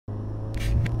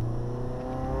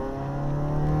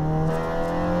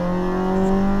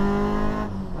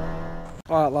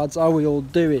Alright lads, how are we all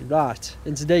doing? Right,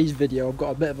 in today's video I've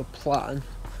got a bit of a plan.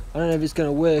 I don't know if it's going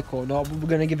to work or not, but we're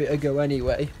going to give it a go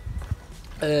anyway.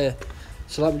 So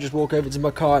let me just walk over to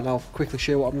my car and I'll quickly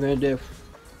show you what I'm going to do.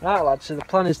 Right lads, so the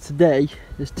plan is today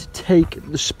is to take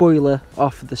the spoiler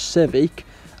off the Civic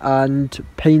and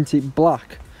paint it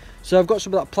black. So I've got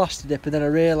some of that plastic dip, and then I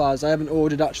realised I haven't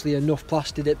ordered actually enough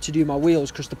plastic dip to do my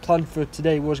wheels, because the plan for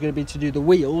today was going to be to do the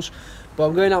wheels, but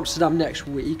I'm going to Amsterdam next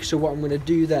week. So what I'm going to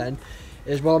do then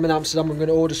is, while I'm in Amsterdam, I'm going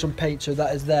to order some paint so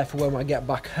that is there for when I get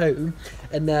back home,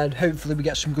 and then hopefully we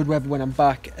get some good weather when I'm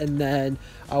back, and then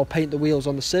I'll paint the wheels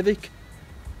on the Civic.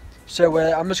 So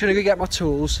I'm just going to go get my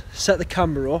tools, set the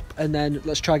camera up, and then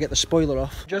let's try and get the spoiler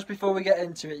off. Just before we get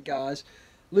into it guys,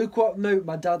 look what note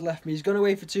my dad left me. He's gone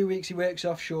away for 2 weeks, he works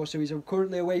offshore, so he's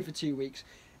currently away for 2 weeks.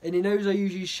 And he knows I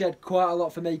usually shed quite a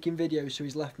lot for making videos, so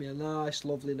he's left me a nice,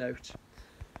 lovely note.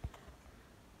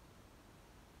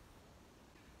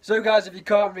 So guys, if you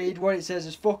can't read, what it says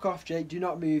is, "Fuck off Jake, do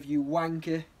not move, you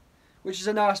wanker." Which is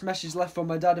a nice message left from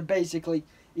my dad, and basically,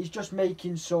 he's just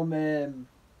making some,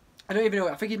 I don't even know,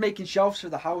 I think he's making shelves for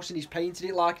the house, and he's painted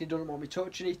it like he doesn't want me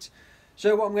touching it.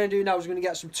 So what I'm going to do now is I'm going to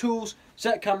get some tools,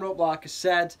 set the camera up like I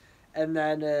said, and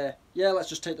then, yeah, let's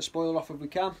just take the spoiler off if we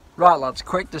can. Right lads,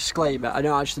 quick disclaimer, I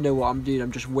don't actually know what I'm doing,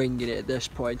 I'm just winging it at this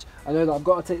point. I know that I've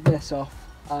got to take this off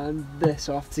and this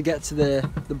off to get to the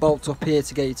bolt up here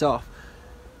to get it off.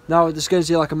 Now this is going to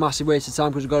seem like a massive waste of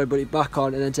time, because I've got to put it back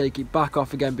on and then take it back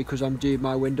off again, because I'm doing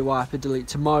my window wiper delete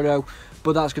tomorrow.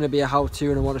 But that's going to be a how-to,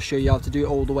 and I want to show you how to do it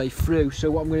all the way through.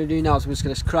 So what I'm going to do now is I'm just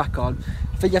going to crack on.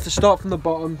 I think you have to start from the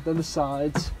bottom, then the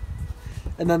sides,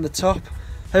 and then the top.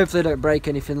 Hopefully I don't break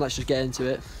anything, let's just get into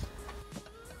it.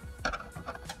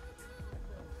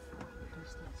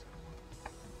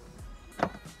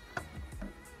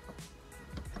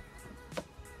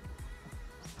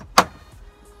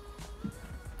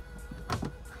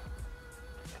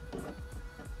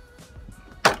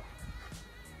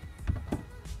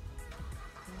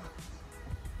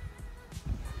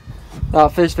 Now,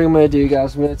 first thing I'm going to do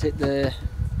guys, I'm going to take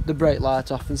the brake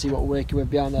light off and see what we're working with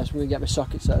behind there. So I'm going to get my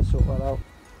socket set and sort that out.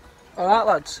 Alright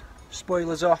lads,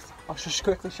 spoiler's off. I'll just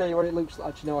quickly show you what it looks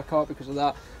like. Actually no, I can't because of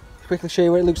that. Quickly show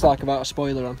you what it looks like without a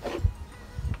spoiler on.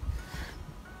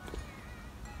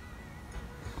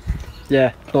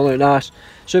 Yeah, don't look nice.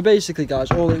 So basically guys,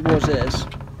 all it was is,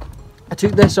 I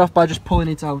took this off by just pulling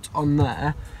it out on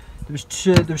there. There was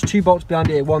two bolts behind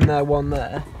here, one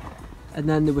there. And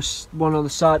then there was one on the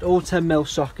side, all 10mm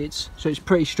sockets, so it's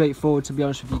pretty straightforward to be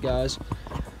honest with you guys.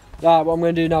 Right, what I'm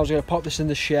going to do now is I'm going to pop this in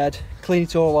the shed, clean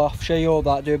it all off, show you all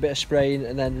that, do a bit of spraying,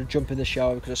 and then jump in the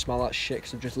shower because I smell like shit,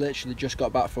 because I've literally just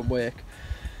got back from work.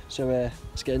 So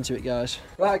let's get into it guys.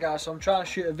 Right guys, so I'm trying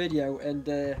to shoot a video,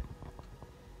 and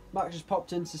Max just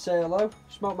popped in to say hello,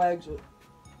 smelt my exhaust.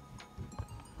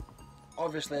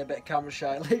 Obviously a bit of camera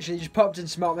shy, literally just popped in,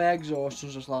 smelt my exhaust, I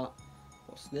was just like,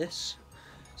 what's this?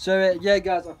 So yeah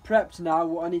guys, I've prepped now.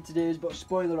 What I need to do is put a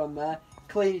spoiler on there,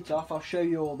 clean it off, I'll show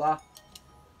you all that.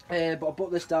 But I'll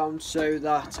put this down so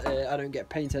that I don't get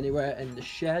paint anywhere in the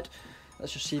shed.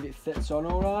 Let's just see if it fits on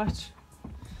alright.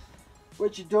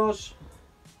 Which it does.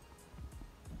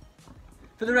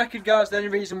 For the record guys, the only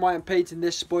reason why I'm painting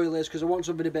this spoiler is because I want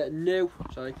something a bit new.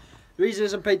 Sorry. The reason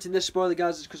is I'm painting this spoiler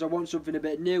guys is because I want something a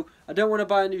bit new. I don't want to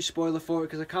buy a new spoiler for it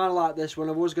because I kind of like this one.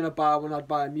 I was going to buy one, I'd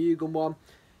buy a Mugen one.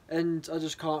 And I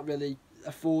just can't really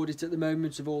afford it at the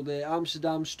moment of all the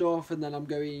Amsterdam stuff, and then I'm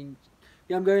going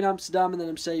Amsterdam, and then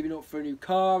I'm saving up for a new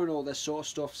car and all this sort of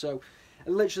stuff. So,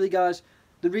 and literally guys,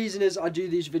 the reason is I do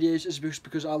these videos is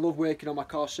because I love working on my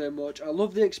car so much. I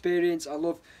love the experience, I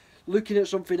love looking at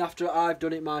something after I've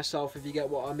done it myself, if you get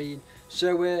what I mean.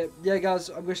 So yeah guys,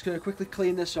 I'm just going to quickly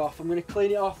clean this off. I'm going to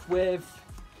clean it off with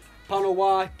panel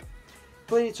wipe,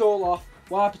 clean it all off,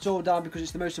 wipe it all down, because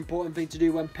it's the most important thing to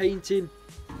do when painting,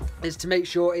 is to make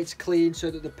sure it's clean so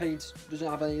that the paint doesn't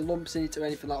have any lumps in it or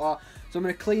anything like that. So I'm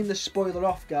going to clean the spoiler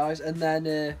off guys, and then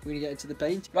we're going to get into the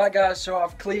paint. Right guys, so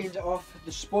I've cleaned off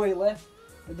the spoiler.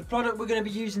 And the product we're going to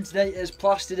be using today is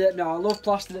plastic dip. Now I love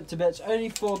plastic dip to bits, only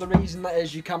for the reason that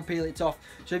is you can peel it off.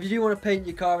 So if you do want to paint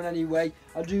your car in any way,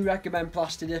 I do recommend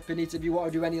plastic dipping it if you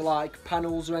want to do any like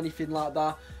panels or anything like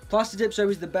that. Plastic dip's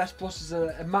always the best, plus it's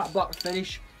a matte black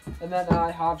finish. And then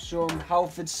I have some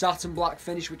Halford Satin black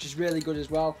finish, which is really good as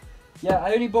well. Yeah,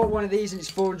 I only bought one of these and it's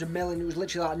 400ml, and it was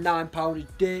literally like £9,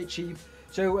 it's dirt cheap.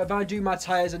 So if I do my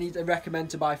tyres, I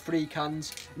recommend to buy 3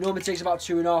 cans. It normally takes about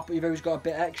 2.5, but you've always got a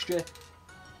bit extra.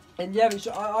 And yeah,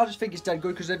 I just think it's dead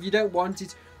good, because if you don't want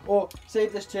it, or say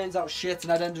if this turns out shit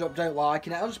and I ended up don't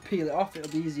liking it, I'll just peel it off,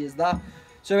 it'll be easy as that.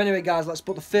 So anyway guys, let's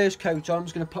put the first coat on. I'm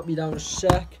just going to pop me down a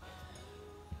sec.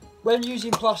 when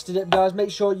using plastic dip, guys,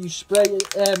 make sure you spray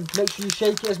it, make sure you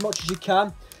shake it as much as you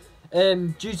can.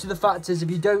 Due to the fact is, if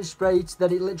you don't spray it,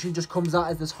 then it literally just comes out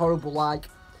as this horrible, like,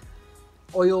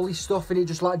 oily stuff, and it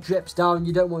just, like, drips down.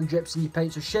 You don't want drips in your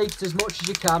paint, so shake it as much as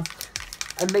you can.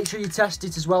 And make sure you test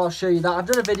it as well, I'll show you that. I've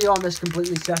done a video on this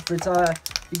completely separate.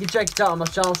 You can check it out on my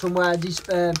channel somewhere. I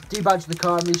debadged the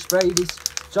car and resprayed it.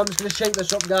 So I'm just going to shake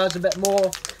this up, guys, a bit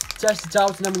more, test it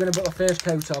out, and then we're going to put the first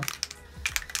coat on.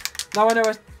 Now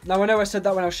I know I said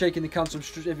that when I was shaking the can, so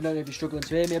if you don't know if you're struggling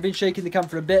to hear me. I've been shaking the can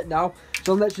for a bit now,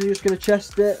 so I'm literally just going to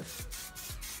test it.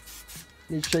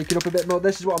 Need shaking up a bit more.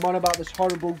 This is what I'm on about, this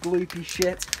horrible gloopy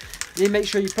shit. You need to make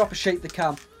sure you proper shake the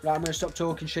can. Right, I'm going to stop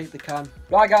talking, shake the can.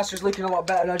 Right, guys, so it's looking a lot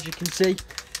better, as you can see.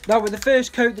 Now, with the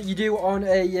first coat that you do on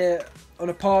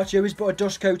a part, you always put a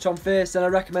dust coat on first, and I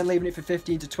recommend leaving it for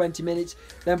 15 to 20 minutes,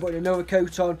 then putting another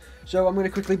coat on. So I'm going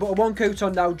to quickly put one coat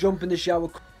on now, jump in the shower,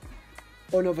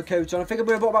 put another coat on. I think I'm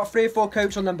going to put about 3 or 4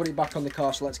 coats on, then put it back on the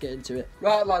car, so let's get into it.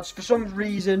 Right, lads, for some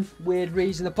reason, weird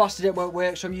reason, the plastic dip won't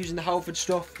work, so I'm using the Halford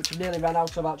stuff, which I've nearly ran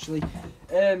out of, actually.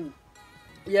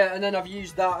 Yeah, and then I've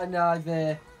used that, and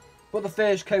I've put the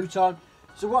first coat on.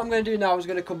 So what I'm going to do now is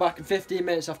going to come back in 15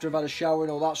 minutes after I've had a shower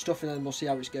and all that stuff, and then we'll see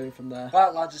how it's going from there.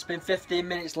 Right, lads, it's been 15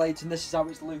 minutes later, and this is how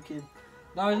it's looking.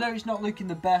 Now, I know it's not looking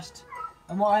the best,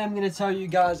 and what I am going to tell you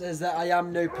guys is that I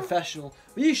am no professional.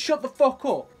 Will you shut the fuck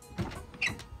up?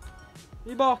 What are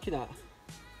you barking at?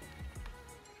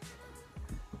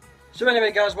 So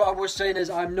anyway, guys, what I was saying is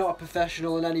I'm not a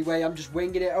professional in any way. I'm just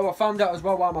winging it. Oh, I found out as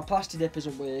well why my plastic dip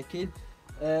isn't working.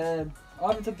 I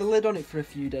haven't had the lid on it for a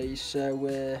few days, so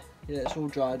yeah, it's all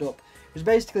dried up. Because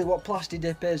basically what plastic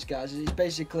dip is, guys, is it's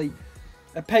basically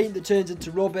a paint that turns into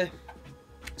rubber,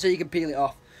 so you can peel it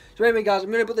off. So anyway, guys,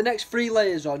 I'm going to put the next 3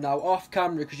 layers on now, off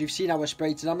camera, because you've seen how I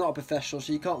sprayed it. I'm not a professional,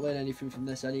 so you can't learn anything from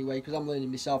this anyway, because I'm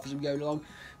learning myself as I'm going along.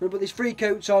 I'm going to put these 3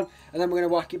 coats on, and then we're going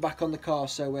to whack it back on the car,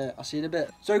 so I'll see you in a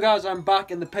bit. So guys, I'm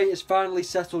back, and the paint is finally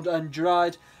settled and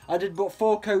dried. I did put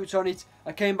 4 coats on it.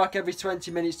 I came back every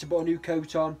 20 minutes to put a new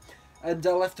coat on, and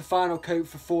I left the final coat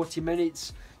for 40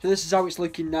 minutes. So this is how it's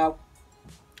looking now.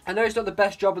 I know it's not the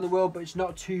best job in the world, but it's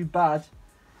not too bad.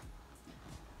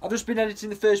 I've just been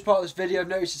editing the first part of this video. I've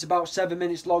noticed it's about 7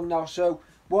 minutes long now. So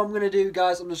what I'm going to do,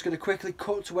 guys, I'm just going to quickly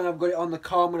cut to when I've got it on the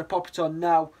car. I'm going to pop it on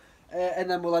now, and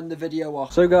then we'll end the video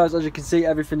off. So guys, as you can see,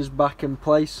 everything is back in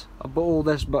place. I've put all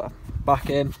this back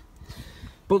in.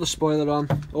 Put the spoiler on.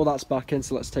 All that's back in,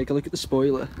 so let's take a look at the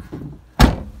spoiler.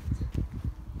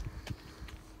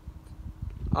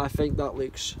 I think that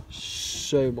looks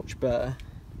so much better.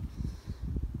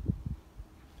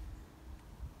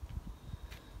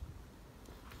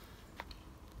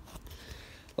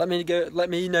 Let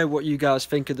me know what you guys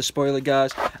think of the spoiler,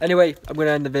 guys. Anyway, I'm going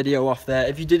to end the video off there.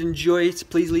 If you did enjoy it,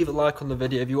 please leave a like on the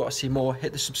video. If you want to see more,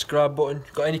 hit the subscribe button. If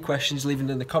you've got any questions, leave them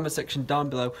in the comment section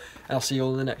down below. And I'll see you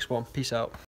all in the next one. Peace out.